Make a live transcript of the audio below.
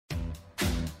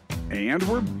And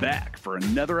we're back for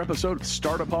another episode of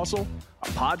Startup Hustle, a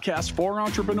podcast for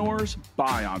entrepreneurs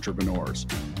by entrepreneurs.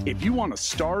 If you want to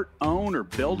start, own, or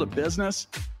build a business,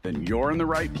 then you're in the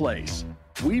right place.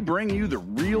 We bring you the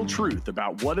real truth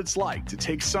about what it's like to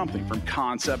take something from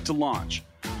concept to launch.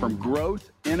 From growth,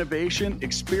 innovation,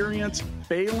 experience,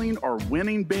 failing, or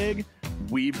winning big,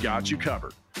 we've got you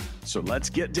covered. So let's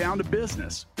get down to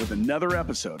business with another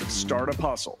episode of Startup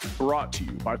Hustle, brought to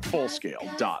you by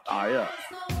Fullscale.io.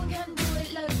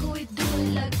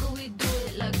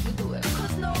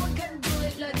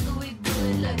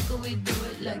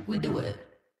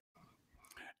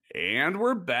 And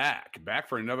we're back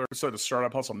for another episode of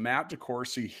Startup Hustle. Matt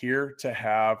DeCoursey here to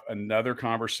have another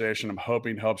conversation I'm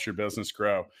hoping helps your business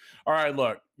grow. All right,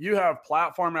 look, you have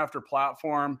platform after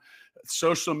platform,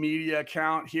 social media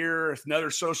account here,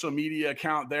 another social media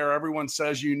account there. Everyone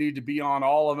says you need to be on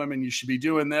all of them and you should be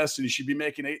doing this and you should be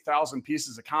making 8,000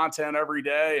 pieces of content every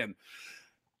day. And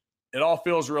it all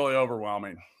feels really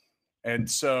overwhelming. And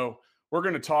so we're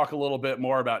going to talk a little bit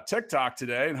more about TikTok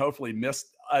today and hopefully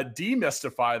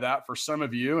demystify that for some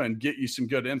of you and get you some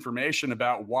good information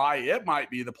about why it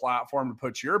might be the platform to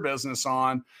put your business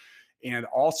on, and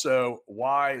also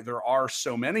why there are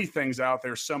so many things out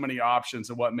there, so many options,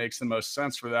 and what makes the most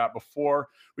sense for that. Before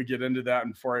we get into that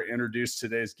and before I introduce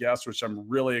today's guest, which I'm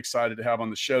really excited to have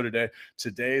on the show today,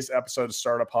 today's episode of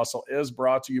Startup Hustle is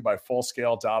brought to you by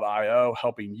Fullscale.io,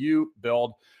 helping you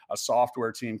build a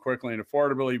software team quickly and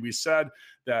affordably. We said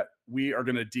that we are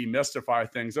going to demystify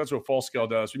things. That's what Fullscale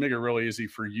does. We make it really easy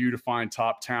for you to find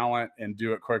top talent and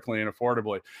do it quickly and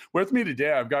affordably. With me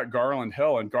today, I've got Garland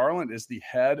Hill, and Garland is the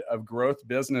head of growth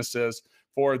businesses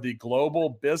for the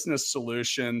Global Business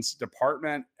Solutions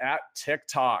Department at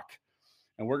TikTok.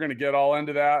 And we're going to get all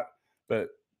into that. But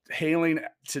hailing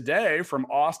today from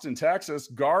Austin, Texas,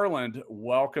 Garland,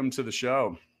 welcome to the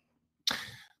show.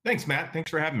 Thanks, Matt. Thanks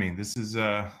for having me. This is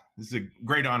a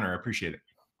great honor. I appreciate it.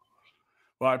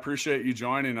 Well, I appreciate you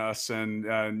joining us, and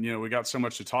you know, we got so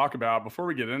much to talk about. Before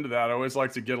we get into that, I always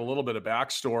like to get a little bit of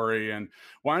backstory. And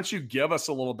why don't you give us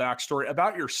a little backstory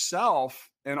about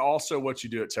yourself and also what you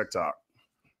do at TikTok?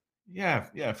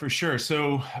 Yeah, for sure.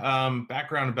 So,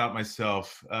 background about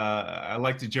myself. I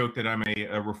like to joke that I'm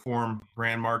a reform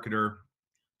brand marketer.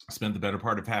 I spent the better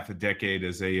part of half a decade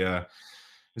as a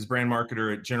brand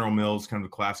marketer at General Mills, kind of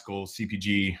the classical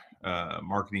CPG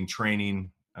marketing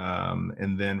training.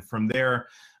 And then from there,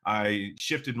 I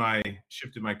shifted my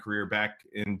career back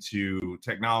into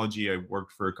technology. I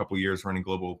worked for a couple of years running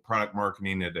global product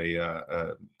marketing at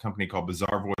a company called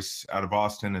Bazaar Voice out of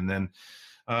Austin, and then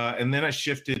I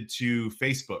shifted to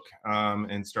Facebook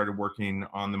and started working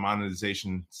on the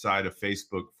monetization side of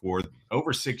Facebook for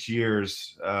over 6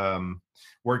 years,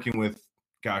 working with,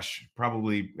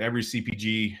 probably every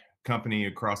CPG company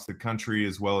across the country,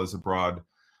 as well as a broad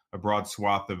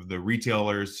swath of the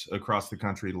retailers across the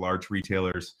country, the large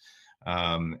retailers.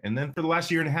 And then for the last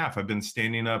year and a half, I've been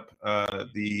standing up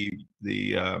the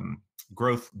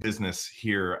growth business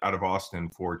here out of Austin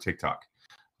for TikTok.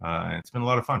 It's been a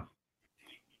lot of fun.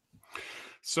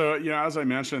 So, you know, as I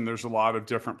mentioned, there's a lot of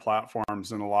different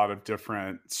platforms and a lot of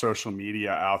different social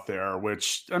media out there,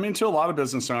 which, I mean, to a lot of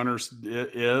business owners,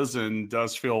 it is and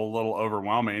does feel a little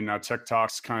overwhelming. Now,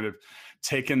 TikTok's kind of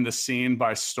taken the scene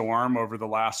by storm over the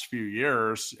last few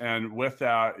years. And with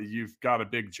that, you've got a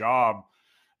big job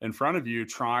in front of you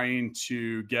trying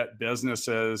to get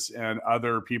businesses and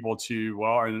other people to,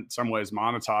 well, in some ways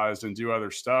monetize and do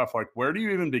other stuff. Like, where do you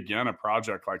even begin a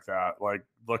project like that? Like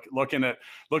looking at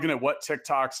what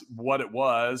TikTok's, what it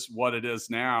was, what it is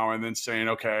now, and then saying,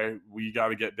 okay, we got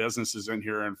to get businesses in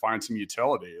here and find some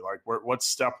utility. Like, what's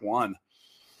step one?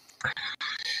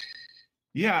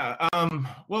 Yeah.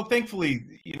 Well,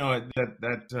 thankfully, you know,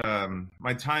 that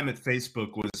my time at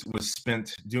Facebook was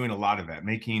spent doing a lot of that,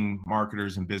 making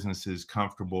marketers and businesses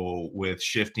comfortable with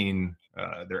shifting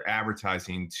their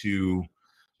advertising to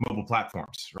mobile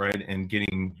platforms, right? And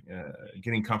getting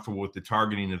comfortable with the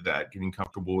targeting of that, getting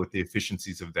comfortable with the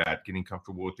efficiencies of that, getting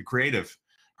comfortable with the creative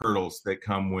hurdles that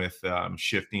come with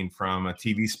shifting from a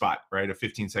TV spot, right? A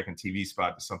 15-second TV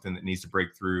spot to something that needs to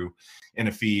break through in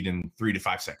a feed in 3 to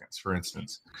 5 seconds, for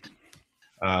instance.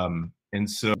 And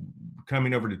so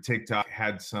coming over to TikTok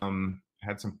had some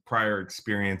prior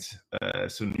experience,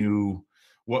 so knew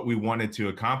what we wanted to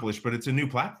accomplish, but it's a new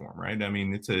platform, right? I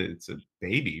mean, it's a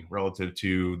baby relative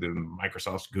to the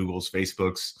Microsofts, Googles,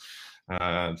 Facebooks,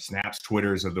 Snaps,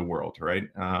 Twitters of the world, right?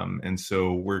 And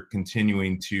so we're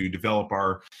continuing to develop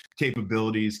our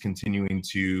capabilities, continuing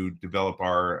to develop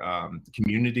our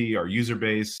community, our user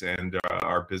base, and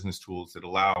our business tools that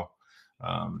allow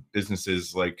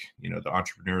businesses like, you know, the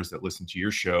entrepreneurs that listen to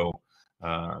your show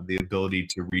the ability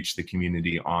to reach the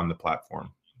community on the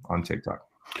platform on TikTok.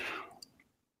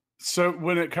 So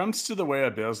when it comes to the way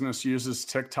a business uses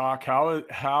TikTok,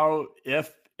 how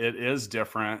if it is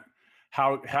different,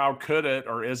 how could it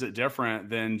or is it different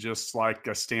than just like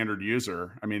a standard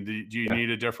user? I mean, do you Yeah. need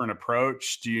a different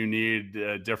approach? Do you need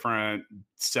a different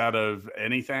set of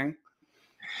anything?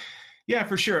 Yeah,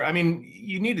 for sure. I mean,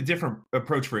 you need a different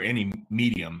approach for any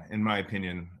medium, in my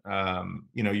opinion.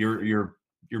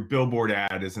 Your billboard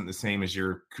ad isn't the same as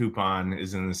your coupon,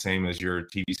 isn't the same as your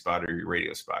TV spot or your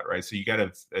radio spot, right? So you got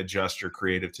to adjust your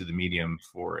creative to the medium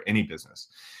for any business.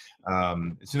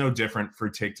 It's no different for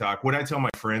TikTok. What I tell my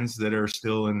friends that are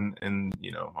still in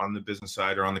on the business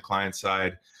side or on the client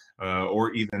side,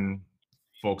 or even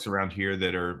folks around here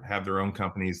that have their own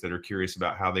companies that are curious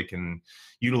about how they can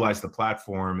utilize the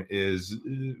platform is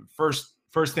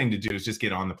first thing to do is just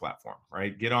get on the platform,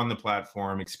 right? Get on the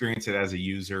platform, experience it as a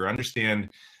user, understand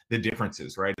the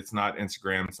differences, right? It's not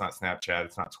Instagram, it's not Snapchat,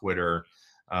 it's not Twitter.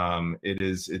 It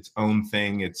is its own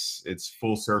thing. It's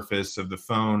full surface of the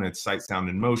phone. It's sight, sound,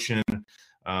 and motion.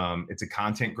 It's a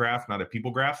content graph, not a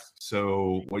people graph.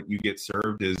 So what you get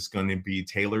served is going to be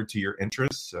tailored to your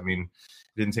interests. I mean,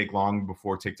 it didn't take long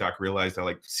before TikTok realized I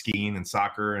like skiing and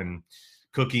soccer and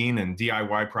cooking and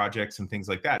DIY projects and things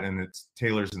like that. And it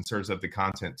tailors and serves up the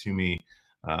content to me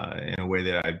in a way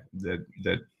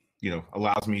that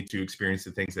allows me to experience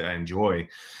the things that I enjoy.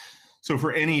 So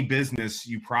for any business,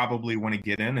 you probably want to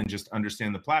get in and just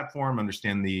understand the platform,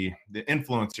 understand the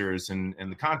influencers and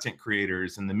the content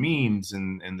creators and the memes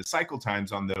and the cycle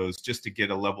times on those, just to get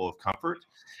a level of comfort.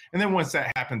 And then once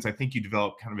that happens, I think you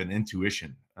develop kind of an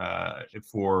intuition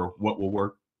for what will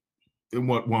work and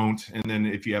what won't. And then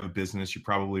if you have a business, you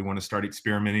probably want to start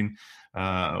experimenting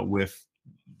with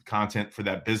content for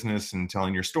that business and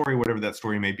telling your story, whatever that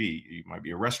story may be. You might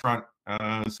be a restaurant,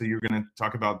 so you're going to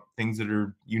talk about things that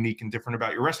are unique and different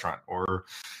about your restaurant, or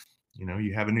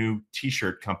you have a new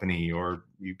t-shirt company, or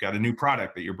you've got a new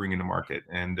product that you're bringing to market,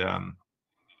 and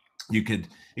you could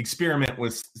experiment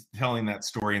with telling that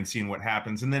story and seeing what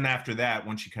happens. And then after that,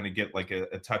 once you kind of get like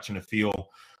a touch and a feel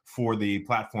for the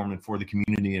platform and for the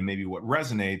community and maybe what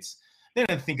resonates, then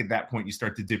I think at that point you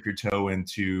start to dip your toe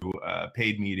into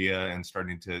paid media and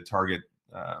starting to target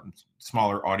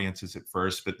smaller audiences at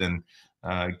first, but then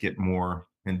get more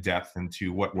in depth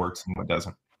into what works and what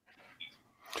doesn't.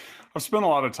 I've spent a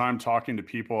lot of time talking to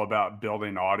people about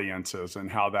building audiences and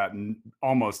how that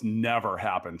almost never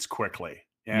happens quickly.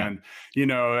 And,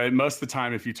 most of the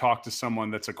time, if you talk to someone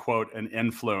that's a quote, an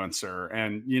influencer,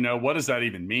 and, what does that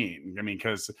even mean? I mean,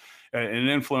 because an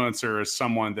influencer is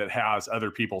someone that has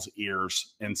other people's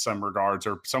ears in some regards,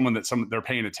 or someone that they're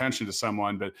paying attention to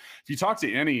someone. But if you talk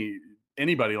to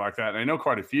anybody like that, and I know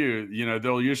quite a few,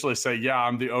 they'll usually say, yeah,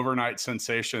 I'm the overnight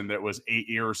sensation that was 8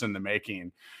 years in the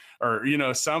making, or,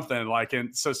 something like.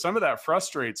 And so some of that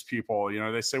frustrates people.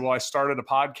 They say, well, I started a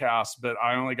podcast, but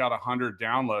I only got 100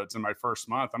 downloads in my first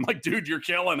month. I'm like, dude, you're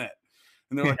killing it.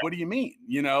 And they're like, what do you mean?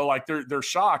 Like they're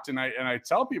shocked. And I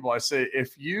tell people, I say,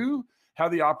 if you have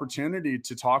the opportunity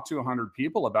to talk to 100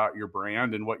 people about your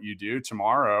brand and what you do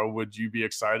tomorrow, would you be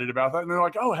excited about that? And they're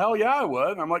like, oh, hell yeah, I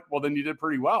would. And I'm like, well, then you did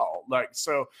pretty well.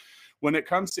 So when it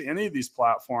comes to any of these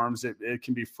platforms, it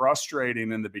can be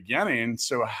frustrating in the beginning.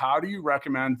 So how do you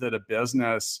recommend that a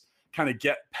business kind of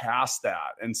get past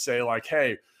that and say like,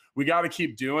 hey, we got to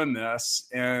keep doing this?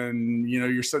 And,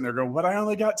 you're sitting there going, but I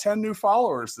only got 10 new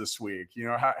followers this week.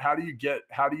 How do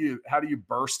you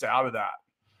burst out of that?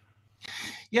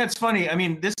 Yeah, it's funny. I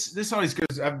mean, this always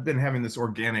goes, I've been having this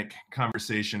organic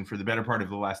conversation for the better part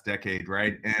of the last decade,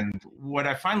 right? And what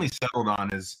I finally settled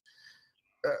on is,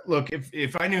 look,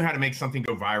 if I knew how to make something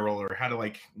go viral or how to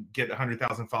like get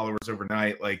 100,000 followers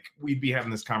overnight, like we'd be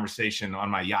having this conversation on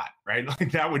my yacht, right?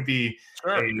 Like that would be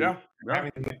having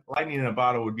lightning in a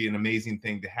bottle would be an amazing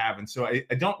thing to have. And so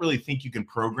I don't really think you can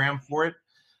program for it.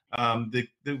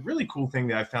 The really cool thing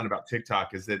that I found about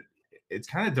TikTok is that it's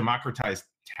kind of democratized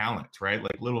talent, right?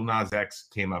 Like Lil Nas X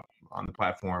came up on the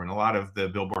platform, and a lot of the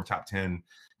Billboard Top 10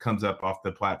 comes up off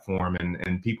the platform,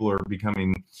 and people are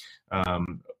becoming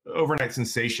overnight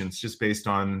sensations just based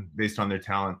on their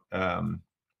talent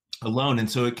alone. And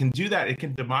so it can do that. It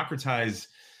can democratize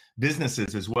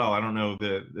businesses as well. I don't know,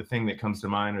 the thing that comes to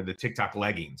mind are the TikTok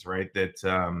leggings, right?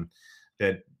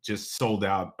 That just sold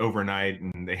out overnight,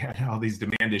 and they had all these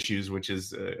demand issues, which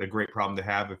is a great problem to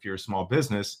have if you're a small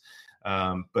business.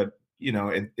 But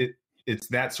it's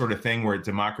that sort of thing where it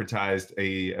democratized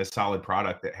a solid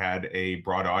product that had a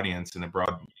broad audience and a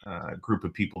broad group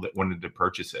of people that wanted to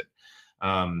purchase it.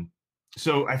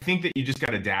 So I think that you just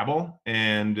got to dabble,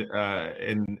 and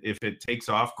if it takes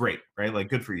off, great, right? Like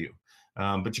good for you.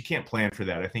 But you can't plan for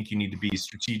that. I think you need to be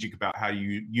strategic about how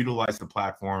you utilize the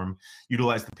platform,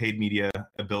 utilize the paid media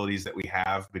abilities that we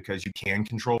have, because you can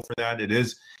control for that. It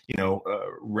is,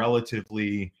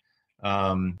 relatively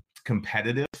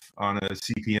competitive on a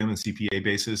CPM and CPA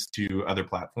basis to other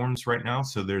platforms right now.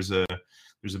 So there's a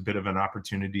bit of an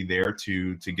opportunity there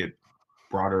to get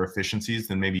broader efficiencies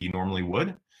than maybe you normally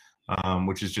would.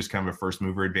 Which is just kind of a first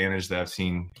mover advantage that I've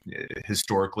seen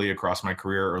historically across my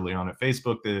career early on at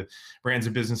Facebook. The brands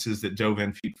and businesses that dove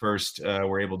in feet first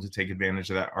were able to take advantage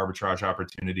of that arbitrage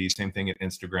opportunity. Same thing at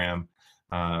Instagram,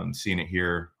 seeing it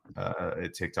here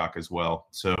at TikTok as well.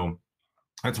 So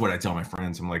that's what I tell my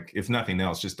friends. I'm like, if nothing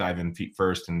else, just dive in feet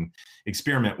first and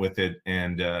experiment with it,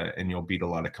 and you'll beat a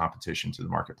lot of competition to the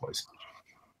marketplace.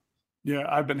 Yeah,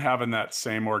 I've been having that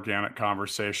same organic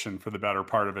conversation for the better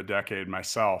part of a decade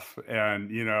myself. And,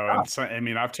 and so, I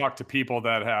mean, I've talked to people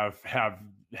that have had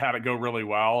it go really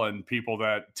well, and people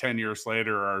that 10 years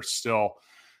later are still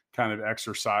kind of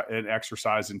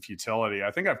exercise in futility. I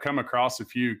think I've come across a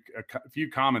few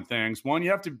common things. One,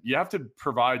 you have to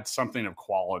provide something of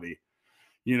quality,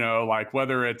 like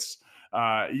whether it's,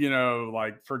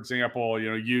 like for example,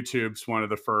 YouTube's one of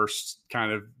the first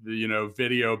kind of,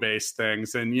 video based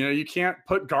things. And, you can't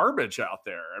put garbage out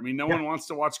there. I mean, no one wants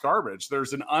to watch garbage.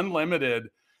 There's an unlimited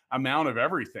amount of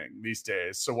everything these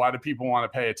days. So why do people want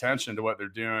to pay attention to what they're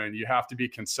doing? You have to be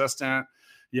consistent.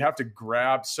 You have to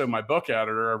grab. So my book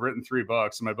editor, I've written 3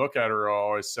 books, and my book editor will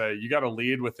always say, you got to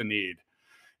lead with the need.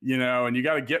 And you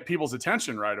got to get people's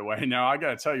attention right away. Now, I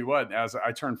got to tell you what, as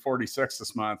I turned 46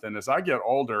 this month, and as I get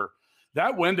older,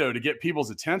 that window to get people's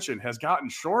attention has gotten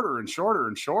shorter and shorter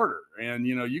and shorter. And,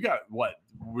 you got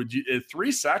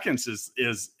 3 seconds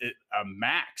is a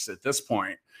max at this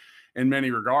point in many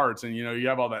regards. And, you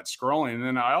have all that scrolling. And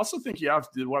then I also think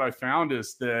what I found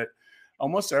is that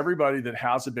almost everybody that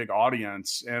has a big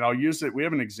audience, and I'll use it. We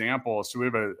have an example. So we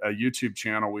have a YouTube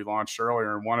channel we launched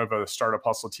earlier, and one of the Startup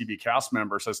Hustle TV cast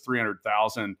members has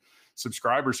 300,000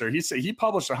 subscribers there. He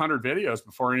published 100 videos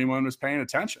before anyone was paying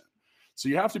attention. So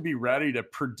you have to be ready to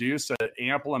produce an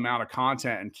ample amount of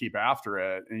content and keep after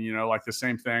it. And, like the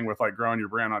same thing with like growing your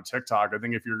brand on TikTok. I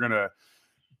think if you're going to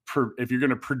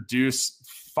produce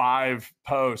 5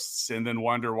 posts and then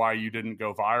wonder why you didn't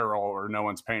go viral or no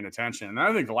one's paying attention. And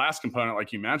I think the last component,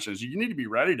 like you mentioned, is you need to be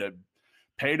ready to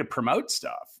pay to promote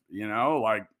stuff,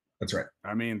 like. That's right.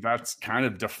 I mean, that's kind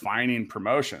of defining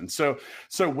promotion. So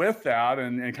with that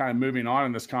and kind of moving on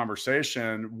in this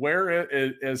conversation, where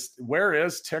is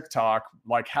TikTok?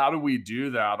 Like, how do we do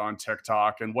that on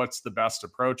TikTok, and what's the best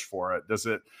approach for it? Does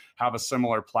it have a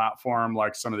similar platform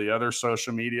like some of the other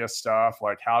social media stuff?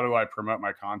 Like, how do I promote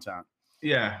my content?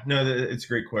 Yeah, no, it's a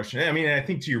great question. I mean, I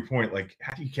think to your point, like,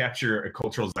 how do you capture a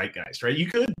cultural zeitgeist, right? You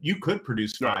could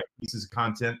produce 5 pieces of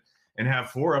content and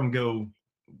have 4 of them go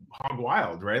hog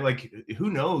wild, right? Like, who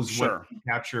knows what can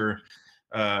capture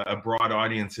a broad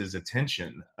audience's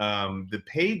attention. The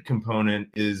paid component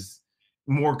is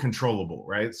more controllable,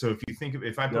 right? So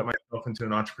if I put myself into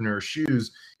an entrepreneur's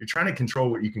shoes, you're trying to control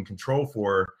what you can control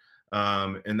for.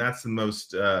 And that's the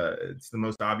most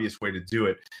obvious way to do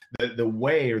it. The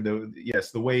way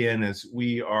in is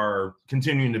we are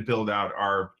continuing to build out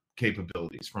our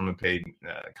capabilities from a paid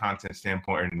content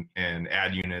standpoint and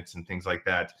ad units and things like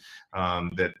that,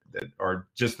 that are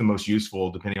just the most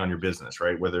useful depending on your business,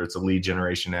 right? Whether it's a lead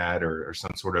generation ad or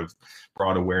some sort of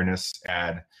broad awareness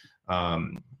ad.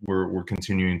 We're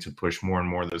continuing to push more and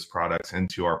more of those products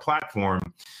into our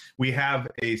platform. We have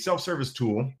a self-service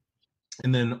tool.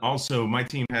 And then also my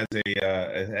team has an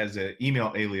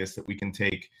email alias that we can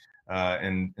take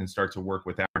and start to work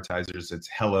with advertisers. It's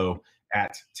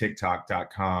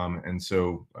hello@tiktok.com. And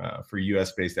so for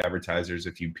US-based advertisers,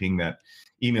 if you ping that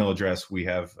email address, we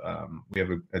have a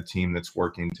team that's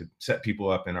working to set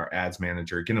people up in our ads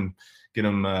manager, get them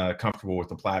comfortable with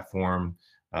the platform,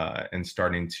 and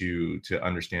starting to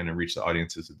understand and reach the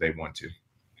audiences that they want to.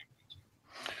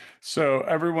 So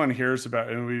everyone hears about,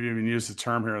 and we've even used the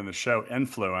term here on the show,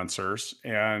 influencers.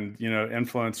 And,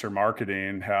 influencer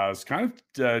marketing has kind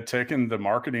of taken the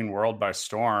marketing world by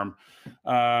storm.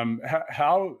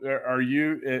 How are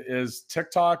you, is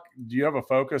TikTok, do you have a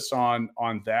focus on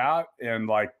that and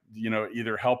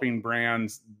either helping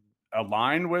brands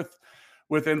align with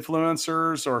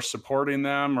influencers or supporting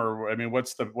them, or, I mean,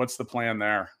 what's the plan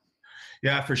there?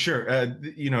 Yeah, for sure.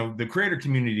 The creator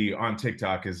community on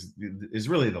TikTok is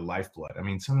really the lifeblood. I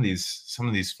mean, some of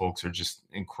these folks are just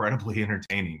incredibly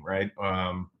entertaining, right?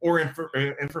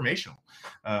 Informational.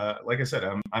 Like I said,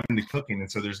 I'm into cooking,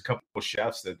 and so there's a couple of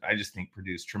chefs that I just think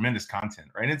produce tremendous content,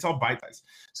 right? And it's all bite size,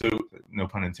 so no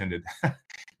pun intended.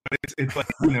 But it's like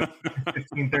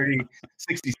 15, 30,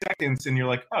 60 seconds, and you're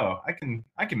like, oh, I can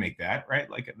make that, right?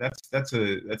 Like that's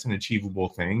an achievable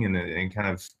thing, and kind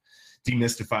of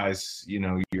demystifies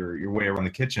your way around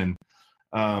the kitchen.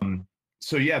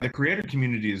 So yeah, the creator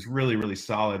community is really, really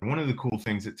solid. One of the cool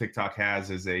things that TikTok has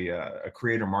is a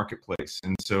creator marketplace,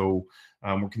 and so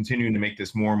we're continuing to make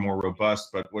this more and more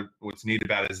robust. But what's neat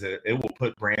about it is that it will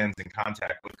put brands in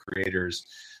contact with creators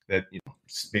that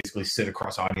basically sit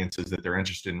across audiences that they're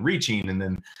interested in reaching, and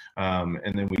then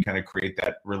we kind of create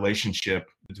that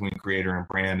relationship between creator and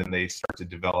brand, and they start to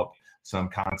develop some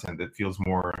content that feels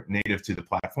more native to the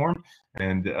platform.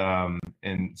 And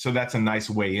so that's a nice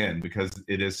way in, because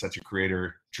it is such a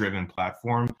creator driven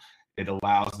platform. It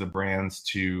allows the brands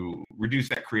to reduce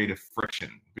that creative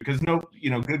friction, because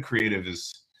good creative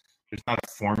there's not a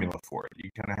formula for it.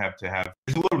 You kind of have to have,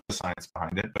 there's a little bit of science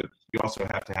behind it, but you also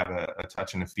have to have a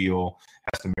touch and a feel,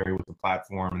 has to marry with the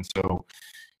platform. And so,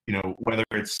 whether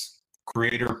it's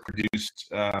creator produced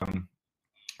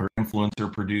or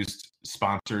influencer produced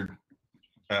sponsored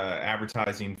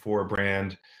advertising for a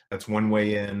brand, that's one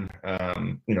way in.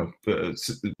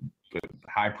 The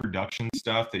high production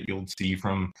stuff that you'll see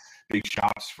from big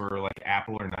shops for like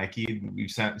Apple or Nike, we've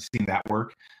seen that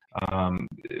work.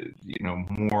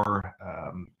 More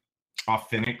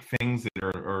authentic things that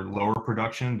are lower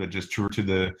production, but just true to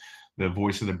the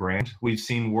voice of the brand, we've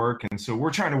seen work. And so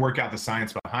we're trying to work out the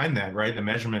science behind that, right? The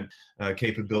measurement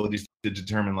capabilities to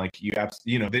determine, like,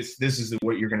 this is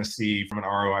what you're going to see from an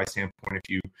ROI standpoint if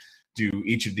you do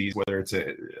each of these, whether it's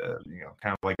a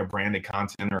kind of like a branded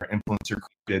content or influencer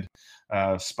created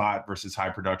spot versus high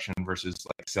production versus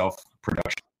like self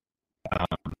production. And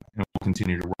we'll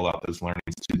continue to roll out those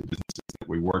learnings to the businesses that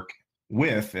we work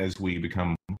with as we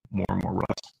become more and more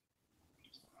robust.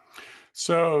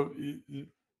 So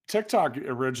TikTok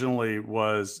originally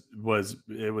was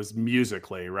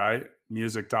Musical.ly, right?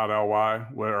 Music.ly,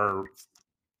 or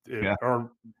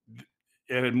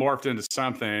it had morphed into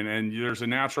something, and there's a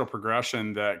natural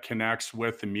progression that connects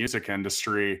with the music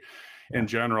industry in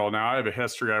general. Now, I have a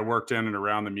history. I worked in and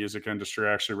around the music industry.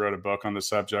 I actually wrote a book on the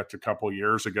subject a couple of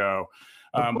years ago.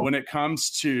 When it comes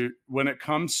to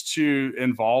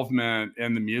involvement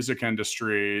in the music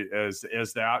industry,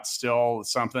 is that still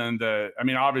something that, I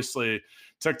mean, obviously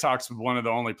TikTok's one of the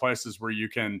only places where you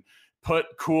can put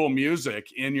cool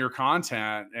music in your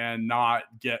content and not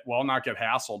get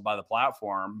hassled by the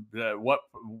platform.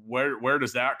 Where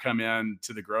does that come in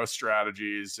to the growth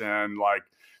strategies, and like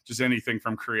just anything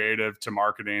from creative to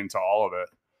marketing to all of it?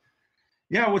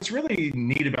 Yeah, what's really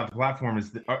neat about the platform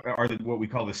is what we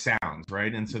call the sounds,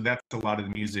 right? And so that's a lot of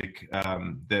the music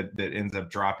that ends up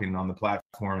dropping on the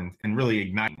platform and really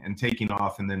igniting and taking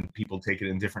off, and then people take it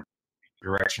in different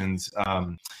directions.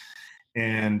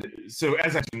 And so,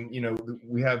 as I mentioned,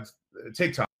 we have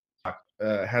TikTok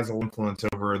has an influence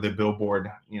over the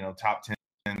Billboard, top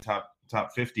 10,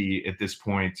 top 50 at this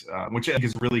point, which I think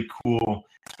is a really cool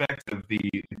aspect of the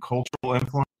cultural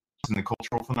influence and the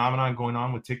cultural phenomenon going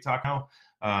on with TikTok now.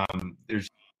 There's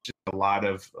just a lot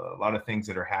of things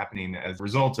that are happening as a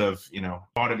result of,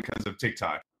 bought it because of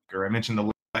TikTok, or I mentioned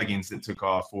the leggings that took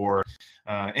off, or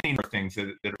any other things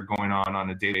that are going on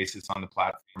a daily basis on the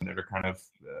platform that are kind of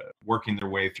working their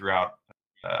way throughout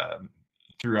the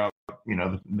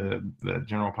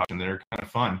general population that are kind of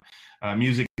fun.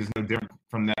 Music is no different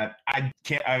from that. I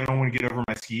don't want to get over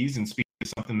my skis and speak to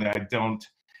something that I don't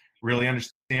really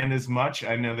understand as much.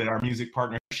 I know that our music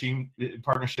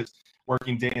partnerships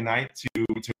working day and night to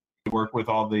work with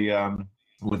all the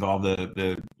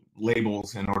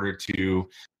labels in order to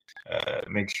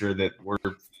make sure that we're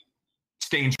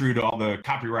staying true to all the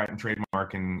copyright and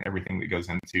trademark and everything that goes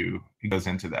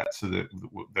into that, so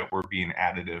that we're being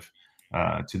additive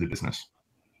to the business.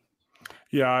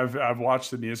 Yeah, I've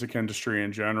watched the music industry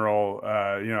in general.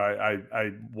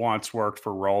 I once worked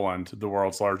for Roland, the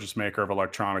world's largest maker of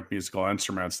electronic musical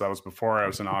instruments. That was before I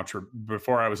was an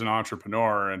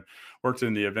entrepreneur, and worked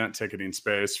in the event ticketing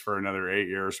space for another 8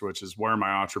 years, which is where my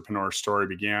entrepreneur story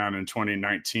began. In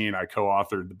 2019, I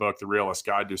co-authored the book, The Realist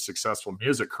Guide to a Successful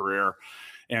Music Career.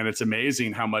 And it's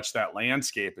amazing how much that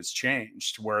landscape has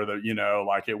changed, where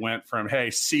it went from, hey,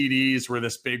 CDs were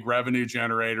this big revenue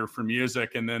generator for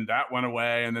music, and then that went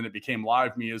away, and then it became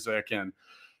live music. And,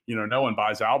 no one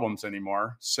buys albums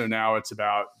anymore. So now it's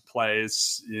about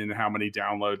plays and how many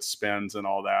downloads, spins, and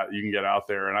all that you can get out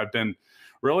there. And I've been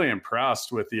really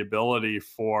impressed with the ability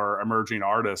for emerging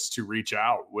artists to reach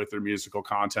out with their musical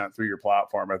content through your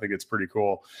platform. I think it's pretty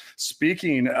cool.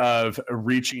 Speaking of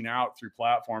reaching out through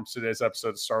platforms, today's episode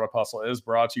of Startup Hustle is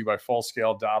brought to you by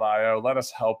Fullscale.io. Let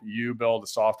us help you build a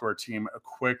software team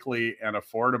quickly and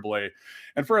affordably.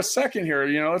 And for a second here,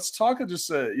 let's talk just,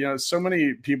 so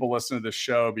many people listen to this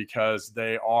show because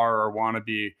they are or want to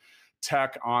be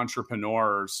tech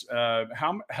entrepreneurs.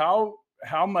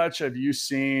 How much have you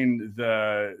seen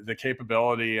the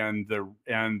capability and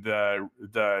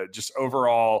the just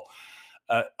overall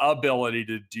ability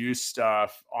to do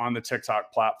stuff on the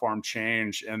TikTok platform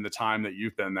change in the time that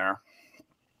you've been there?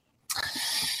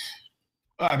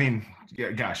 I mean,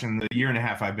 gosh, in the year and a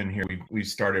half I've been here, we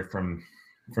started from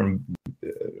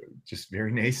just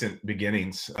very nascent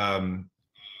beginnings.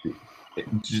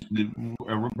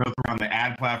 Both around the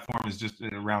ad platform is just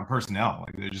around personnel.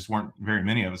 Like there just weren't very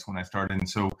many of us when I started, and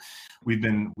so we've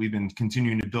been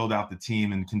continuing to build out the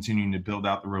team and continuing to build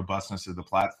out the robustness of the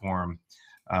platform.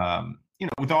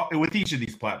 With each of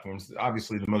these platforms,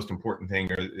 obviously the most important thing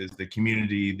is the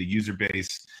community, the user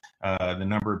base, the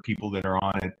number of people that are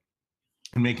on it,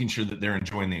 and making sure that they're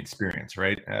enjoying the experience,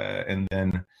 right? And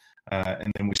then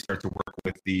we start to work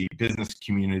with the business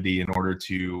community in order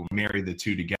to marry the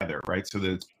two together, right? So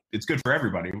that it's good for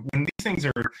everybody. When these things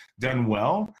are done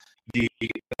well, the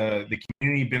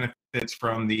community benefits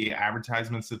from the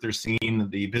advertisements that they're seeing.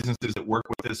 The businesses that work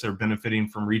with us are benefiting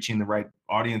from reaching the right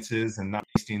audiences and not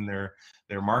wasting their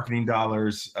marketing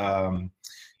dollars. And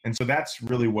so that's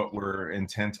really what we're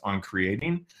intent on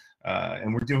creating.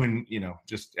 And we're doing,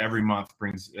 just every month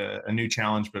brings a new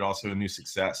challenge, but also a new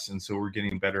success. And so we're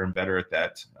getting better and better at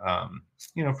that.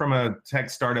 From a tech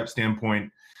startup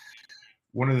standpoint,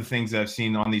 one of the things I've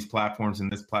seen on these platforms,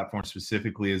 and this platform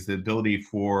specifically, is the ability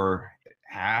for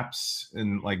apps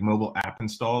and like mobile app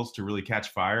installs to really catch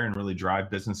fire and really drive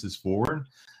businesses forward.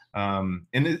 And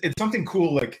it's something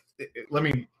cool. Like,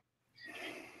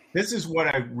 this is what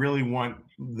I really want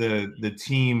the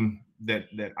team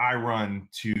that I run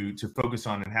to focus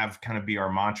on and have kind of be our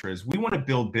mantra is we want to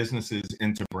build businesses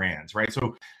into brands, right?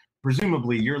 So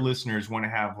presumably your listeners want to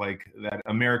have like that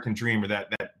American dream or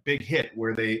that big hit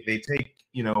where they take,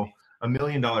 $1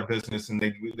 million business and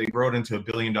they grow it into $1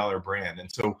 billion brand.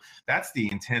 And so that's the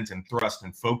intent and thrust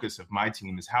and focus of my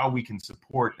team, is how we can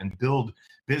support and build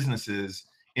businesses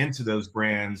into those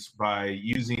brands by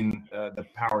using the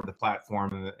power of the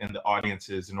platform and the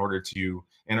audiences in order to,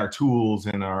 and our tools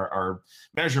and our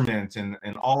measurement and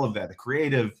all of that, the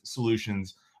creative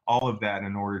solutions, all of that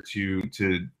in order to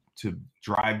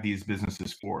drive these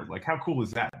businesses forward. Like, how cool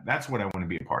is that? That's what I want to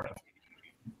be a part of.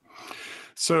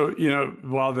 So,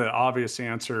 while the obvious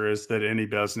answer is that any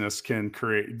business can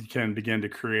begin to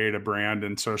create a brand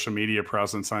and social media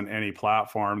presence on any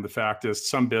platform, the fact is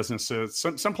some businesses,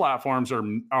 some platforms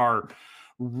are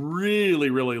really,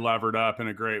 really levered up in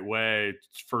a great way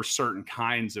for certain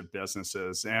kinds of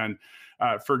businesses. And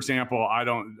for example,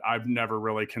 I've never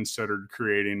really considered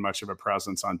creating much of a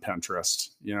presence on Pinterest.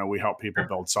 We help people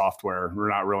build software. We're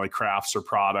not really crafts or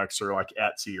products or like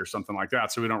Etsy or something like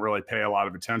that. So we don't really pay a lot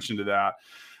of attention to that.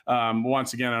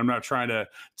 Once again, I'm not trying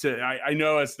I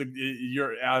know as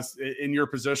in your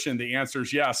position, the answer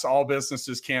is yes, all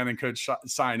businesses can and could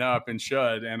sign up and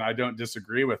should, and I don't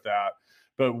disagree with that.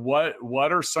 But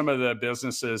what are some of the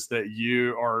businesses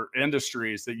or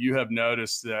industries that you have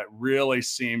noticed that really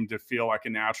seem to feel like a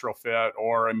natural fit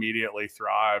or immediately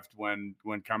thrived when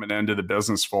coming into the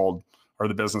business fold or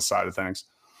the business side of things?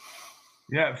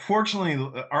 Yeah,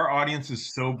 fortunately, our audience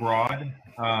is so broad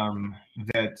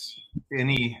that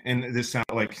and this sounds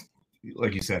like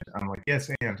you said, I'm like,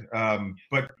 yes,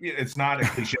 but it's not a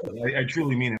cliche. I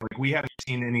truly mean it. Like, we haven't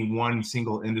seen any one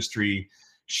single industry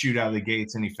shoot out of the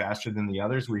gates any faster than the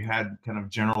others. We had kind of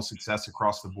general success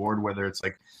across the board, whether it's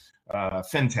like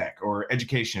fintech or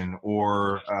education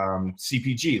or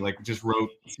CPG. Like, we just wrote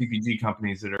CPG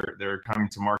companies that are coming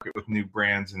to market with new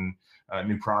brands and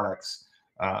new products.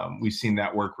 We've seen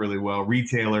that work really well.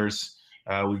 Retailers,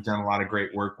 we've done a lot of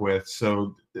great work with.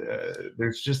 So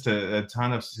there's just a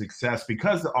ton of success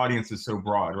because the audience is so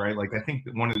broad, right? Like, I think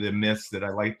that one of the myths that I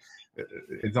like,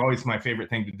 it's always my favorite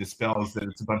thing to dispel, is that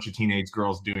it's a bunch of teenage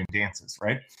girls doing dances,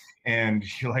 right? And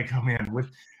you're like, oh man,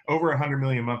 with over 100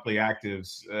 million monthly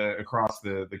actives across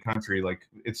the country, like,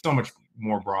 it's so much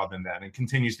more broad than that, and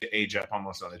continues to age up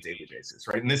almost on a daily basis,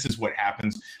 right? And this is what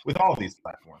happens with all of these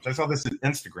platforms. I saw this at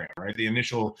Instagram, right? The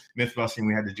initial myth busting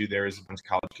we had to do there is a bunch of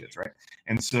college kids, right?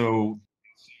 And so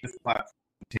this platform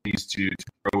continues to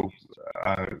grow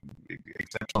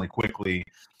exceptionally quickly.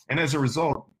 And as a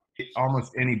result,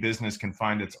 almost any business can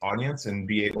find its audience and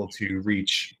be able to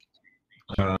reach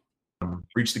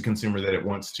the consumer that it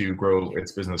wants to grow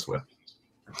its business with.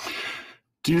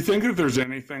 Do you think that there's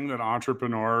anything that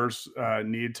entrepreneurs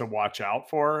need to watch out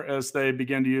for as they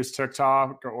begin to use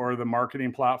TikTok or the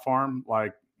marketing platform?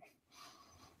 Like,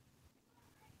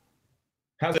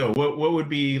 how so? What would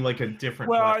be like a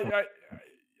different? Well,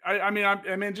 I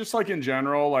mean, just like in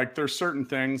general, like there's certain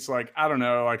things, like, I don't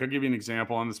know, like I'll give you an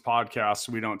example on this podcast.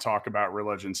 We don't talk about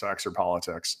religion, sex, or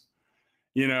politics,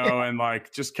 and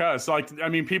like, just cause like, I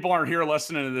mean, people aren't here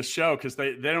listening to this show because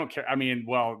they don't care. I mean,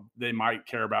 well, they might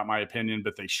care about my opinion,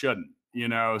 but they shouldn't,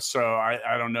 so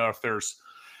I don't know if there's,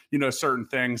 certain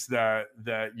things that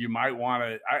you might want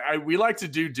to, we like to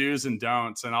do do's and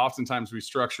don'ts. And oftentimes we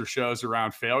structure shows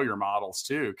around failure models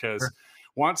too. Cause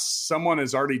once someone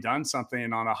has already done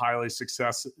something on a highly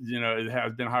it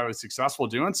has been highly successful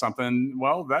doing something,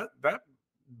 well, that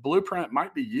blueprint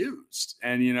might be used.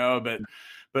 And,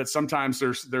 but sometimes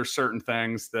there's certain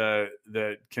things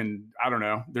that can, I don't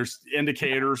know, there's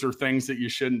indicators or things that you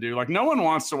shouldn't do. Like no one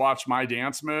wants to watch my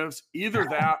dance moves, either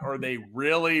that or they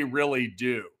really, really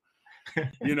do.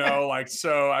 Like,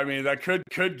 so, I mean, that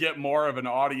could get more of an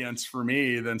audience for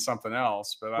me than something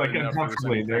else, but like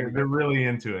uncomfortably, they're really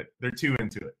into it. They're too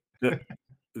into it.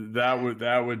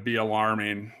 That would be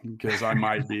alarming because I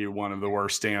might be one of the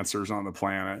worst dancers on the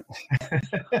planet.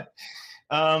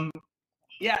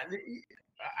 Yeah,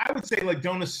 I would say like,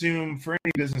 don't assume for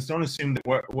any business, don't assume that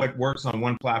what works on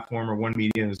one platform or one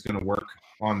media is going to work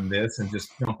on this and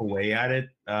just jump away at it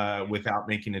without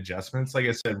making adjustments. Like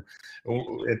I said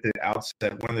at the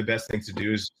outset, one of the best things to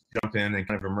do is jump in and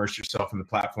kind of immerse yourself in the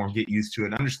platform, get used to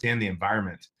it, understand the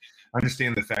environment,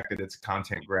 understand the fact that it's a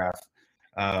content graph,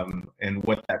 and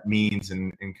what that means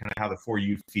and kind of how the For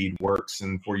You feed works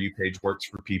and For You page works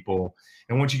for people.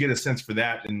 And once you get a sense for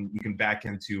that, then you can back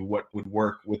into what would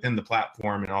work within the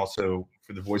platform and also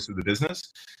for the voice of the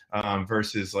business,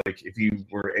 versus like if you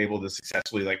were able to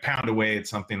successfully like pound away at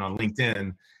something on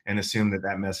LinkedIn and assume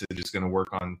that message is going to work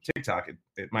on TikTok.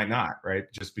 It might not, right?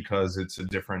 Just because it's a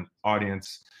different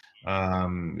audience,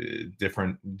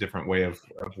 different way of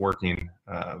working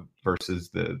versus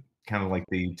the kind of like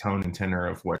the tone and tenor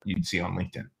of what you'd see on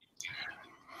LinkedIn.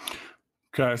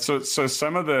 Okay. So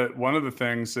one of the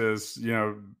things is,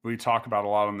 we talk about a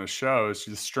lot on this show is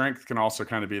the strength can also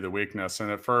kind of be the weakness.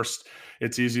 And at first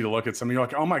it's easy to look at something, you're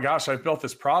like, oh my gosh, I've built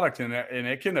this product and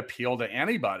it can appeal to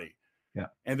anybody. Yeah.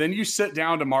 And then you sit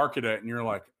down to market it and you're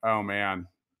like, oh man,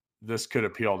 this could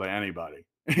appeal to anybody.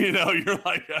 You're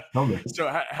like, so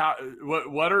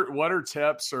what are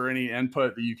tips or any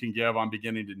input that you can give on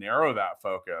beginning to narrow that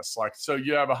focus? Like, so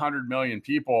you have 100 million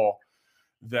people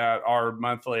that are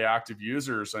monthly active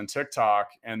users on TikTok.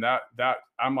 And that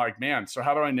I'm like, man, so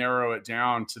how do I narrow it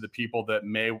down to the people that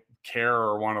may care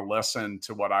or want to listen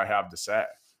to what I have to say?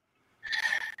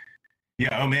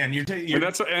 Yeah. Oh man,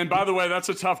 and by the way, that's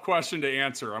a tough question to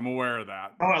answer. I'm aware of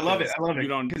that. Oh, I love it. I love it.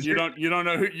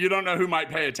 You don't know who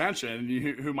might pay attention,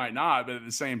 who might not. But at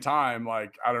the same time,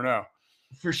 like, I don't know.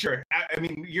 For sure. I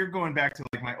mean, you're going back to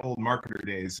like my old marketer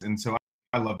days, and so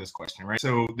I love this question, right?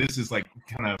 So this is like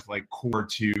kind of like core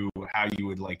to how you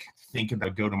would like think about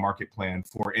a go-to-market plan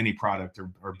for any product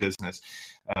or business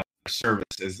or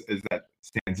service as that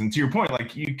stands. And to your point,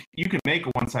 like you can make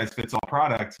a one-size-fits-all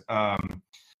product.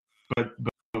 But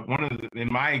one of in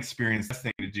my experience, the best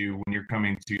thing to do when you're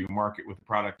coming to market with a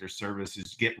product or service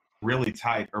is get really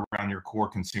tight around your core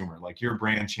consumer, like your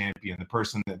brand champion, the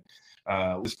person that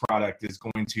this product is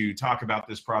going to talk about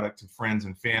this product to friends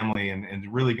and family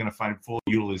and really going to find full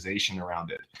utilization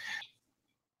around it.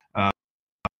 A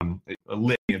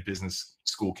litany of business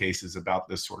school cases about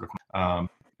this sort of,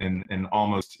 and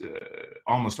almost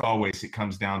always it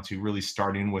comes down to really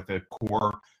starting with a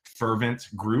core fervent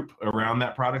group around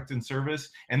that product and service,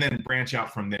 and then branch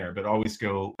out from there. But always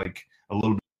go like a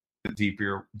little bit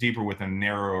deeper with a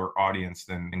narrower audience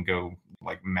than go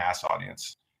like mass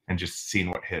audience and just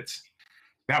seeing what hits.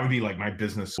 That would be like my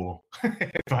business school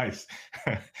advice.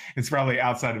 It's probably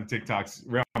outside of TikTok's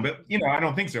realm, but I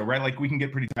don't think so, right? Like we can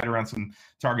get pretty tight around some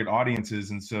target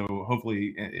audiences. And so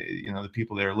hopefully, the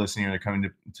people that are listening and are coming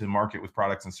to market with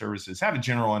products and services have a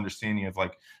general understanding of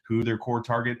like who their core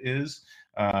target is.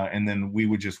 And then we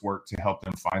would just work to help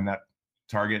them find that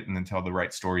target and then tell the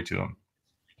right story to them.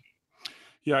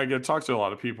 Yeah, I get talk to a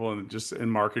lot of people and just in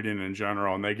marketing in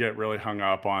general, and they get really hung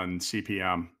up on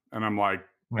CPM. And I'm like,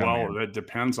 well, it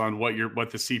depends on what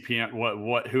the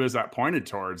CPM, who is that pointed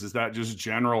towards? Is that just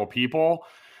general people?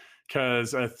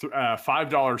 Because a $5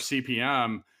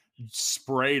 CPM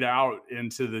sprayed out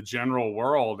into the general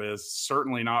world is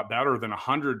certainly not better than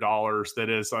 $100 that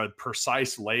is a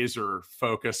precise laser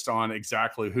focused on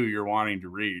exactly who you're wanting to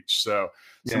reach. So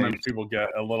sometimes people get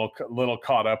a little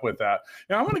caught up with that.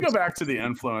 Now I want to go back to the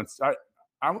influence.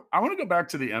 I want to go back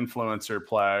to the influencer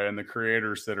play and the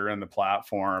creators that are in the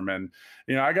platform. And,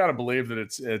 I got to believe that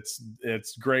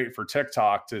it's great for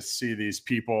TikTok to see these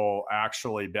people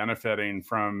actually benefiting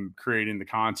from creating the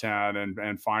content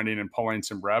and finding and pulling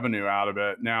some revenue out of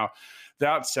it. Now,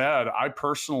 that said, I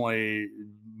personally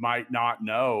might not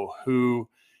know who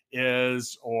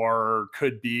is or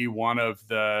could be one of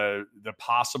the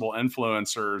possible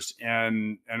influencers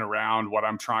in and around what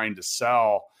I'm trying to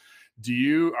sell.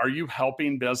 Are you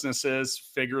helping businesses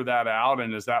figure that out?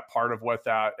 And is that part of what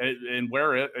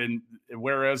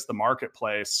where is the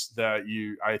marketplace that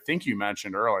I think you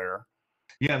mentioned earlier?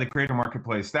 Yeah, the creator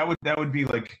marketplace. That would be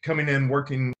like coming in,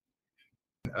 working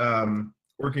via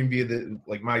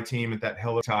my team at that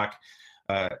HelloTalk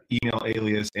email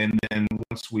alias, and then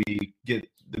once we get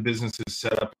the businesses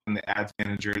set up in the ads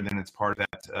manager, then it's part of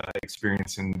that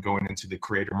experience and going into the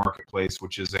creator marketplace,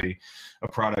 which is a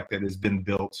product that has been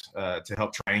built to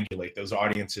help triangulate those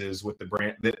audiences with the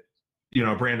brand that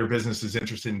a brand or business is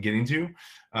interested in getting to,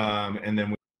 and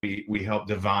then we help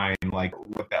divine like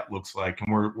what that looks like,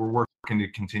 and we're working to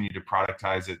continue to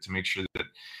productize it to make sure that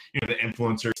the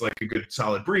influencer is like a good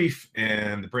solid brief,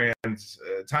 and the brand's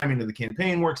timing of the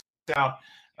campaign works out,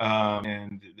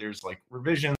 and there's like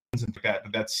revisions and that.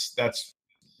 But that's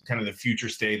kind of the future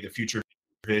state, the future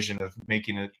vision of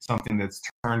making it something that's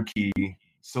turnkey.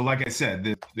 So like I said,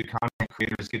 the content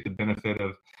creators get the benefit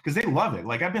of, because they love it.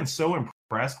 Like I've been so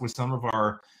impressed with some of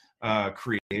our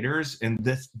creators and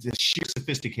this sheer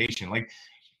sophistication. Like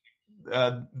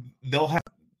they'll have,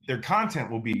 their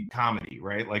content will be comedy,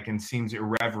 right? Like, and seems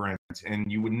irreverent,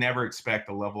 and you would never expect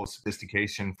a level of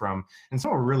sophistication from, and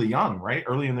some are really young, right?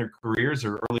 Early in their careers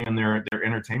or early in their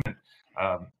entertainment,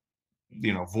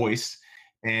 voice.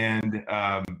 And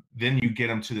then you get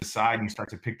them to the side and you start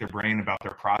to pick their brain about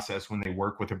their process when they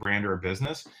work with a brand or a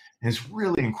business. And it's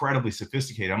really incredibly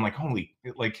sophisticated. I'm like, holy,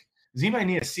 like, does anybody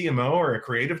need a CMO or a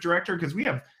creative director? Because we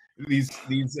have these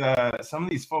some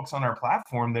of these folks on our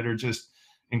platform that are just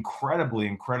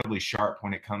incredibly sharp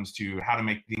when it comes to how to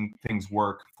make things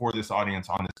work for this audience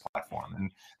on this platform. And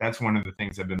that's one of the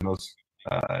things I've been most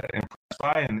impressed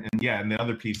by. And the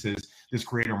other piece is this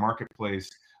creator marketplace.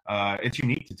 It's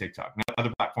unique to TikTok. Now,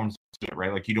 other platforms do it,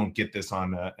 right? Like you don't get this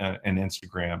on an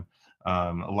Instagram.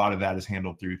 A lot of that is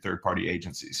handled through third-party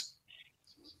agencies.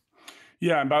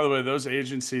 Yeah, and by the way, those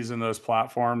agencies and those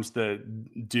platforms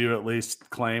that do at least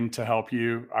claim to help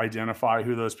you identify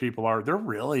who those people are, they're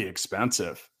really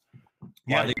expensive.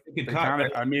 Yeah, like, they kind of.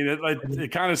 Right? I mean,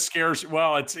 it kind of scares.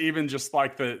 Well, it's even just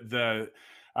like there's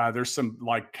some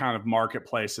like kind of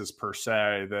marketplaces per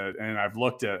se that, and I've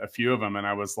looked at a few of them, and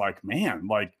I was like, man,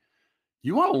 like,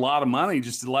 you want a lot of money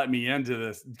just to let me into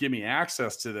this, give me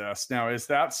access to this. Now, is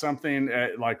that something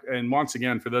and once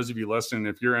again, for those of you listening,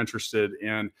 if you're interested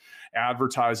in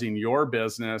advertising your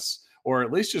business, or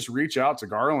at least just reach out to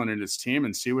Garland and his team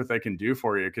and see what they can do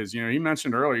for you. Because, he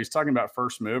mentioned earlier, he's talking about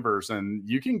first movers, and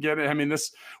you can get it. I mean,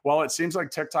 while it seems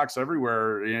like TikTok's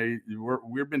everywhere,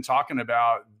 we've been talking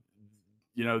about,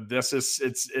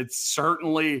 it's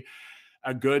certainly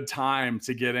a good time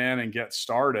to get in and get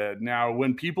started. Now,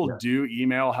 when people do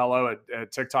email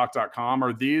hello@tiktok.com,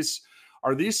 are these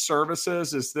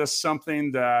services, is this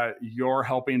something that you're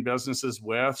helping businesses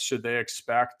with? Should they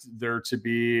expect there to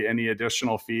be any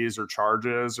additional fees or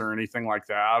charges or anything like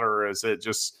that? Or is it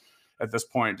just at this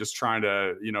point, just trying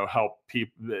to,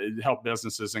 help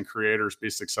businesses and creators be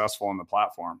successful on the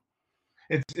platform?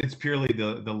 It's purely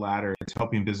the latter. It's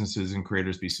helping businesses and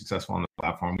creators be successful on the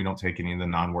platform. We don't take any of the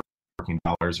non-working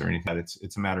dollars or anything.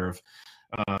 It's a matter of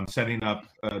setting up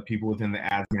people within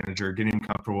the ads manager, getting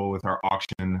comfortable with our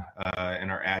auction and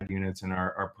our ad units and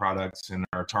our products and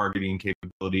our targeting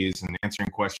capabilities, and answering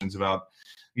questions about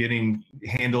getting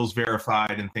handles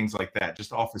verified and things like that.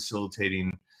 Just all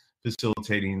facilitating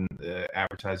the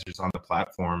advertisers on the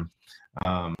platform.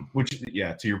 Which,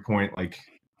 to your point, like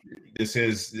it's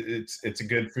a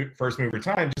good first mover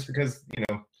time, just because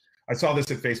I saw this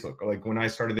at Facebook. Like when I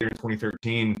started there in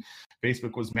 2013,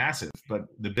 Facebook was massive, but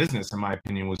the business, in my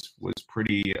opinion, was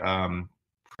pretty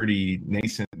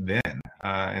nascent then.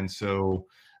 And so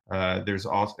there's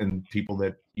also, and people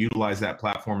that utilize that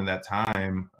platform at that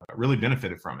time really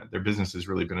benefited from it. Their businesses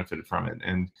really benefited from it.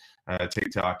 And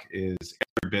TikTok is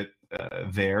every bit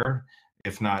there,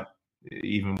 if not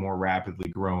even more rapidly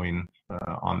growing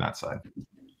on that side.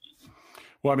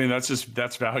 Well, I mean,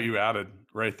 that's value added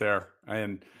right there.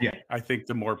 And Yeah, I think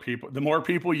the more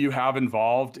people you have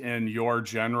involved in your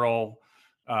general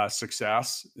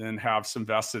success and have some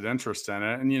vested interest in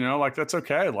it, and like that's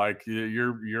okay. Like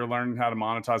you're learning how to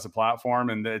monetize a platform,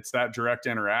 and it's that direct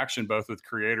interaction both with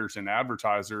creators and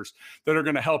advertisers that are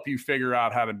going to help you figure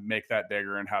out how to make that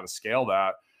bigger and how to scale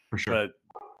that. for sure. But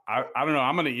I don't know.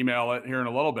 I'm going to email it here in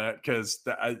a little bit because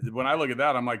when I look at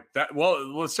that, I'm like that.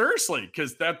 Well, seriously,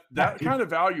 because that kind of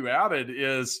value added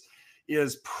is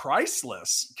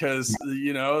priceless. Because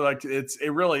like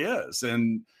it really is,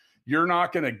 and you're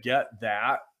not going to get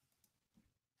that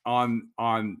on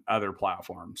other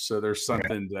platforms. So there's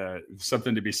something to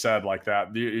be said like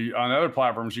that. On other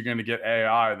platforms, you're going to get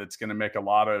AI that's going to make a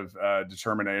lot of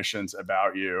determinations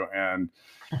about you, and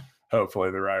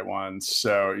hopefully the right ones.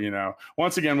 So,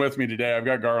 once again with me today, I've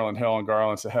got Garland Hill, and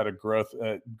Garland's the head of growth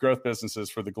businesses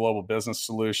for the Global Business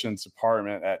Solutions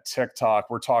Department at TikTok.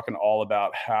 We're talking all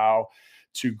about how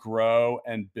to grow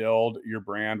and build your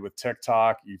brand with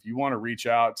TikTok. If you want to reach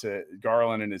out to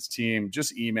Garland and his team,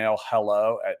 just email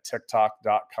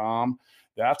hello@tiktok.com.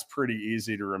 That's pretty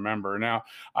easy to remember. Now,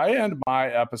 I end my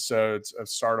episodes of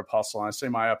Startup Hustle, and I say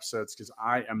my episodes because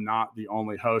I am not the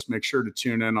only host. Make sure to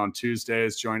tune in on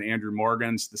Tuesdays. Join Andrew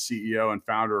Morgans, the CEO and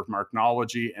founder of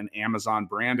Marknology and Amazon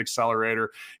Brand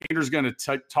Accelerator. Andrew's going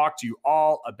to talk to you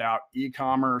all about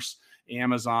e-commerce,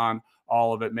 Amazon,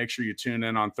 all of it. Make sure you tune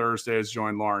in on Thursdays.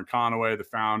 Join Lauren Conaway, the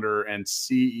founder and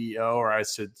CEO, or I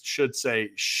should say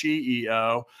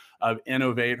CEO of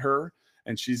Innovate Her.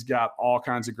 And she's got all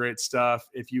kinds of great stuff.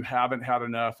 If you haven't had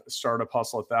enough Startup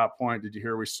Hustle at that point, did you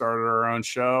hear we started our own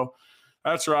show?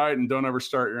 That's right. And don't ever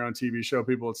start your own TV show,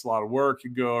 people. It's a lot of work. You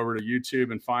go over to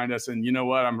YouTube and find us. And you know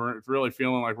what? I'm really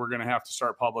feeling like we're going to have to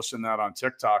start publishing that on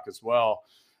TikTok as well.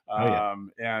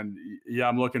 And yeah,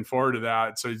 I'm looking forward to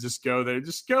that. So just go there,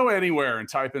 just go anywhere and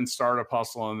type in Startup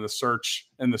Hustle in the search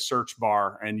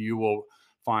bar, and you will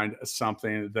find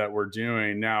something that we're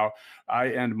doing. Now, I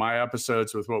end my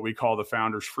episodes with what we call the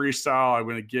Founders Freestyle. I'm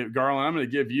going to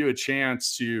give you a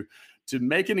chance to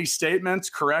make any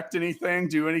statements, correct anything,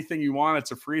 do anything you want.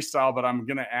 It's a freestyle, but I'm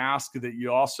going to ask that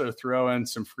you also throw in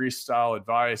some freestyle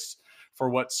advice for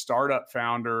what startup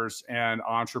founders and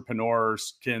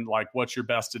entrepreneurs can, like, what's your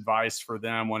best advice for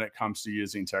them when it comes to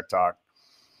using TikTok?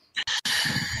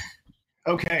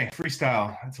 Okay,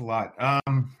 freestyle. That's a lot.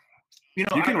 You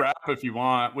can rap if you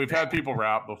want. We've had people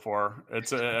rap before.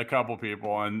 It's a couple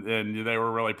people, and they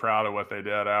were really proud of what they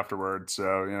did afterwards.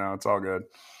 So, it's all good.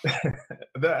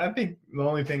 I think the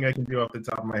only thing I can do off the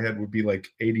top of my head would be like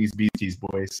 80s Beasties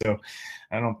Boys. So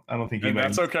I don't think and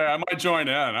that's okay. I might join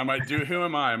in. I might do. Who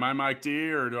am I? Am I Mike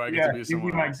D, or do I get to be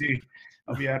someone Mike else? D.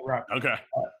 I'll be Ad Rock. Okay.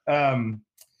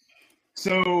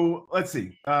 So let's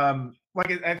see.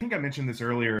 Like I think I mentioned this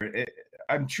earlier.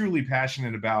 I'm truly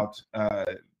passionate about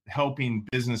helping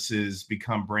businesses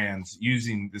become brands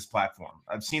using this platform.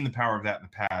 I've seen the power of that in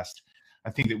the past. I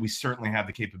think that we certainly have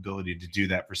the capability to do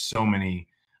that for so many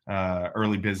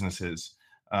early businesses.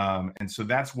 And so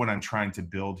that's what I'm trying to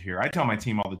build here. I tell my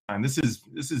team all the time, this is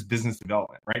business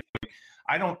development, right? Like,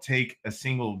 I don't take a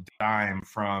single dime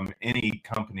from any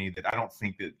company that I don't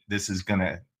think that this is going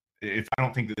to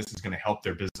help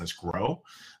their business grow.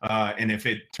 And if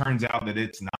it turns out that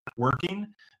it's not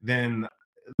working, then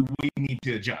we need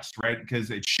to adjust, right? Because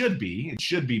it should be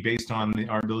based on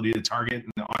our ability to target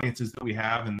and the audiences that we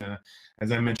have, and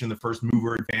as I mentioned, the first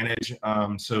mover advantage.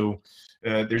 So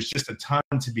there's just a ton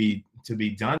to be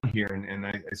done here, and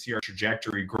I see our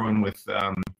trajectory growing with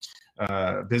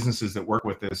businesses that work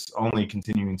with us only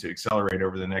continuing to accelerate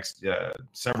over the next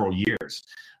several years.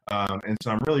 And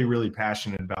so I'm really, really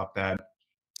passionate about that.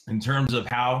 In terms of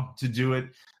how to do it,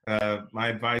 my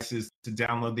advice is to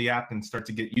download the app and start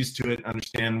to get used to it,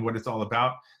 understand what it's all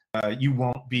about. You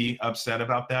won't be upset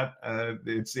about that.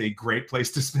 It's a great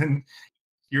place to spend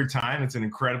your time. It's an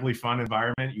incredibly fun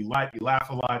environment. You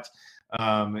laugh a lot.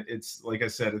 It's, like I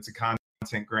said, it's a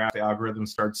content graph. The algorithm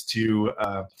starts to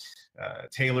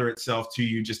tailor itself to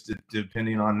you just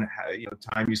depending on how,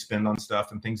 time you spend on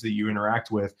stuff and things that you interact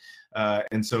with.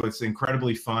 And so it's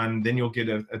incredibly fun. Then you'll get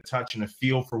a touch and a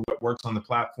feel for what works on the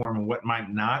platform and what might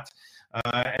not.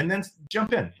 And then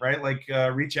jump in, right? Like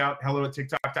reach out,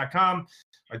 hello@tiktok.com.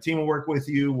 Our team will work with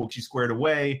you. We'll get you squared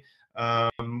away.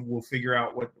 We'll figure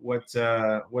out what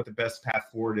the best path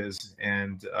forward is.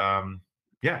 And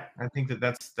yeah, I think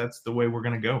that's the way we're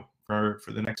going to go for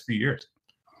the next few years.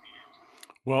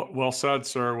 Well said,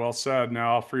 sir. Well said.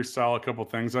 Now I'll freestyle a couple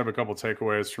things. I have a couple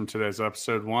takeaways from today's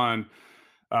episode. One,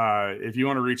 if you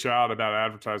want to reach out about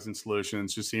advertising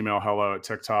solutions, just email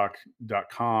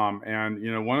hello@tiktok.com.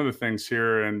 And, one of the things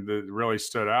here and that really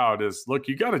stood out is, look,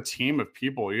 you got a team of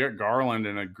people. You got Garland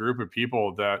and a group of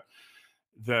people that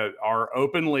are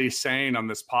openly saying on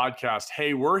this podcast,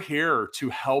 hey, we're here to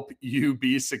help you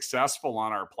be successful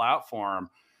on our platform.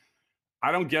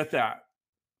 I don't get that.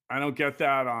 I don't get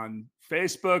that on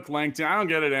Facebook, LinkedIn. I don't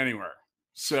get it anywhere.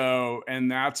 So,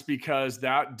 and that's because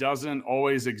that doesn't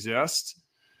always exist.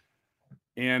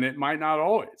 And it might not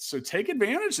always. So take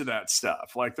advantage of that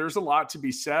stuff. Like, there's a lot to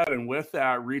be said. And with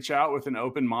that, reach out with an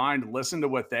open mind, listen to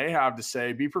what they have to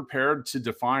say, be prepared to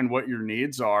define what your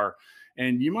needs are.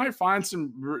 And you might find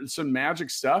some magic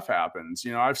stuff happens.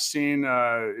 I've seen,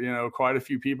 quite a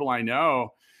few people I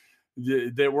know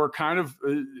that were kind of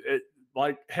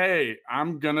like, hey,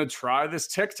 I'm going to try this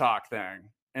TikTok thing.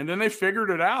 And then they figured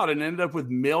it out and ended up with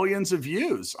millions of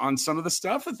views on some of the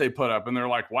stuff that they put up. And they're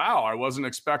like, wow, I wasn't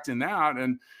expecting that.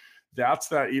 And that's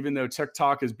that, even though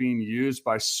TikTok is being used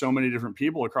by so many different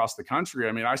people across the country.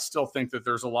 I mean, I still think that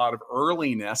there's a lot of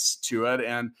earliness to it.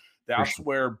 And that's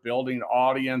where building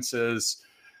audiences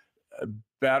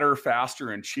better,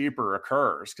 faster, and cheaper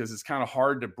occurs, because it's kind of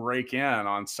hard to break in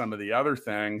on some of the other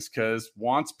things, because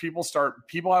once people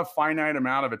have finite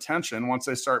amount of attention. Once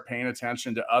they start paying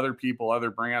attention to other people, other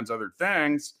brands, other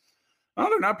things, well,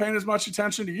 they're not paying as much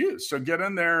attention to you. So get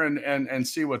in there and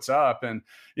see what's up. And,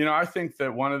 I think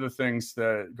that one of the things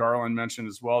that Garland mentioned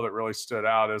as well that really stood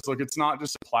out is, look, it's not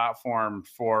just a platform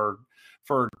for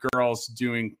girls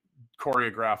doing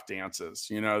choreographed dances.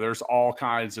 There's all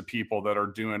kinds of people that are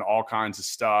doing all kinds of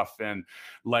stuff and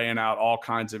laying out all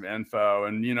kinds of info,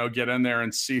 and get in there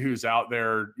and see who's out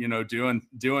there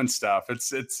doing stuff. And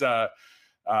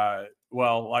I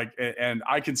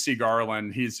can see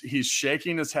Garland, he's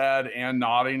shaking his head and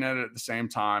nodding it at the same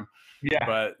time. Yeah,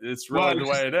 but it's really the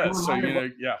way it is. So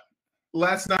yeah.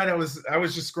 Last night I was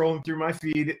just scrolling through my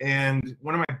feed, and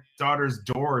one of my daughter's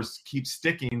doors keeps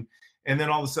sticking. And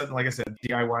then all of a sudden, like I said,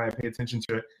 DIY, I pay attention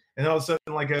to it. And all of a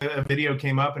sudden, like a video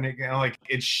came up, and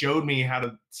it showed me how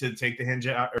to take the hinge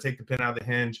out, or take the pin out of the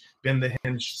hinge, bend the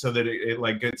hinge so that it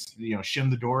gets, shim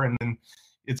the door, and then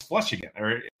it's flush again.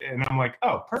 And I'm like,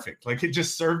 oh, perfect. Like, it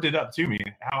just served it up to me.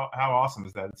 How awesome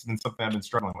is that? It's been something I've been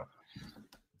struggling with.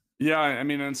 Yeah, I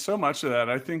mean, and so much of that,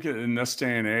 I think in this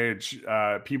day and age,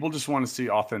 people just want to see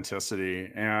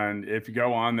authenticity. And if you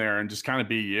go on there and just kind of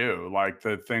be you, like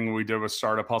the thing we did with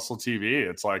Startup Hustle TV,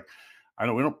 it's like, we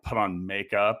don't put on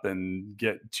makeup and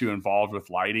get too involved with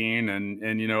lighting.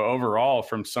 And overall,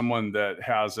 from someone that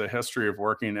has a history of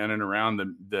working in and around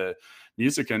the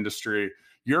music industry,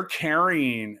 you're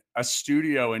carrying a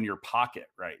studio in your pocket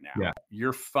right now. Yeah.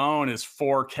 Your phone is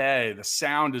 4K. The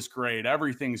sound is great.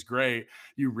 Everything's great.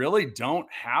 You really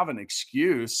don't have an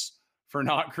excuse for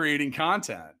not creating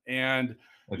content. And,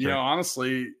 That's right.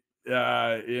 Honestly,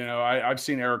 I've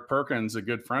seen Eric Perkins, a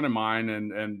good friend of mine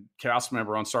and cast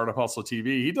member on Startup Hustle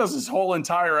TV. He does his whole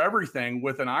entire everything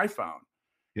with an iPhone.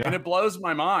 Yeah. And it blows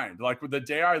my mind. Like, the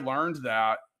day I learned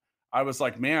that, I was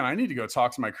like, man, I need to go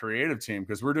talk to my creative team,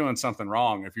 because we're doing something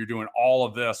wrong if you're doing all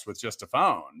of this with just a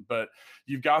phone. But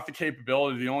you've got the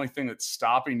capability. The only thing that's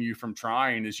stopping you from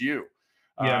trying is you.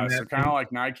 So kind of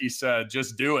like Nike said,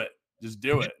 just do it. Just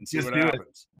do it and see what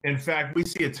happens. In fact, we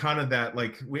see a ton of that.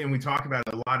 Like, we talk about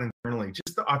it a lot internally.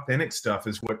 Just the authentic stuff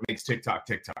is what makes TikTok,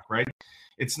 right?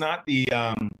 It's not the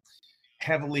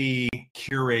heavily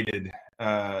curated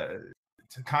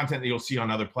content that you'll see on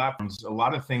other platforms. A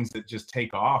lot of things that just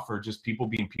take off are just people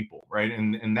being people, right?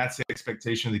 And that's the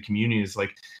expectation of the community, is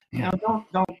like, don't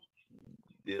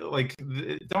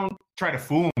try to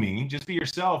fool me. Just be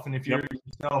yourself. And if you're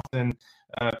yourself, then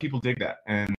people dig that.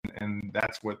 And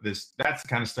that's that's the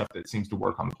kind of stuff that seems to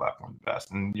work on the platform the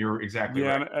best. And you're exactly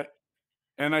right.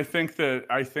 And I think that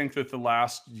the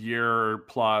last year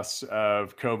plus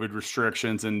of COVID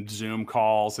restrictions and Zoom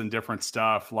calls and different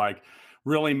stuff, like,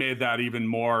 really made that even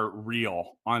more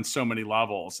real on so many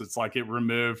levels. It's like it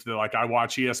removed I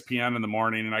watch ESPN in the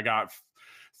morning, and I got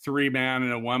 3 men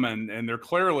and a woman, and they're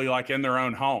clearly like in their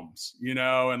own homes,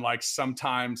 and like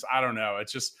sometimes, I don't know,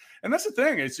 it's just, and that's the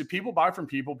thing, it's people buy from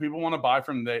people want to buy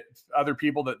from the other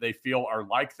people that they feel are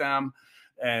like them,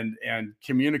 and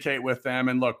communicate with them.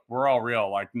 And look, we're all real.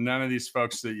 Like, none of these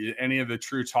folks any of the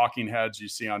true talking heads you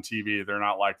see on TV, they're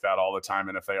not like that all the time.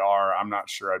 And if they are, I'm not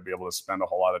sure I'd be able to spend a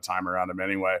whole lot of time around them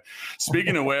anyway.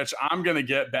 Speaking of which, I'm going to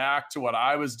get back to what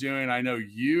I was doing. I know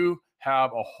you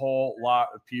have a whole lot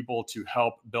of people to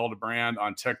help build a brand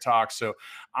on TikTok. So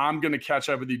I'm going to catch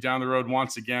up with you down the road.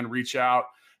 Once again, reach out,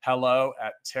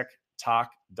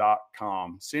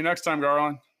 hello@tiktok.com. See you next time,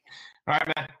 Garland. All right,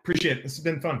 man. Appreciate it. This has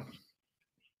been fun.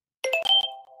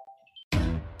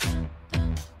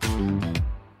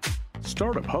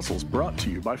 Startup Hustles brought to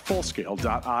you by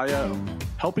Fullscale.io,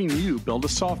 helping you build a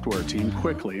software team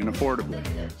quickly and affordably.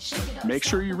 Make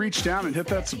sure you reach down and hit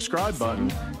that subscribe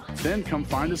button, then come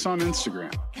find us on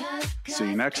Instagram. See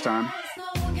you next time.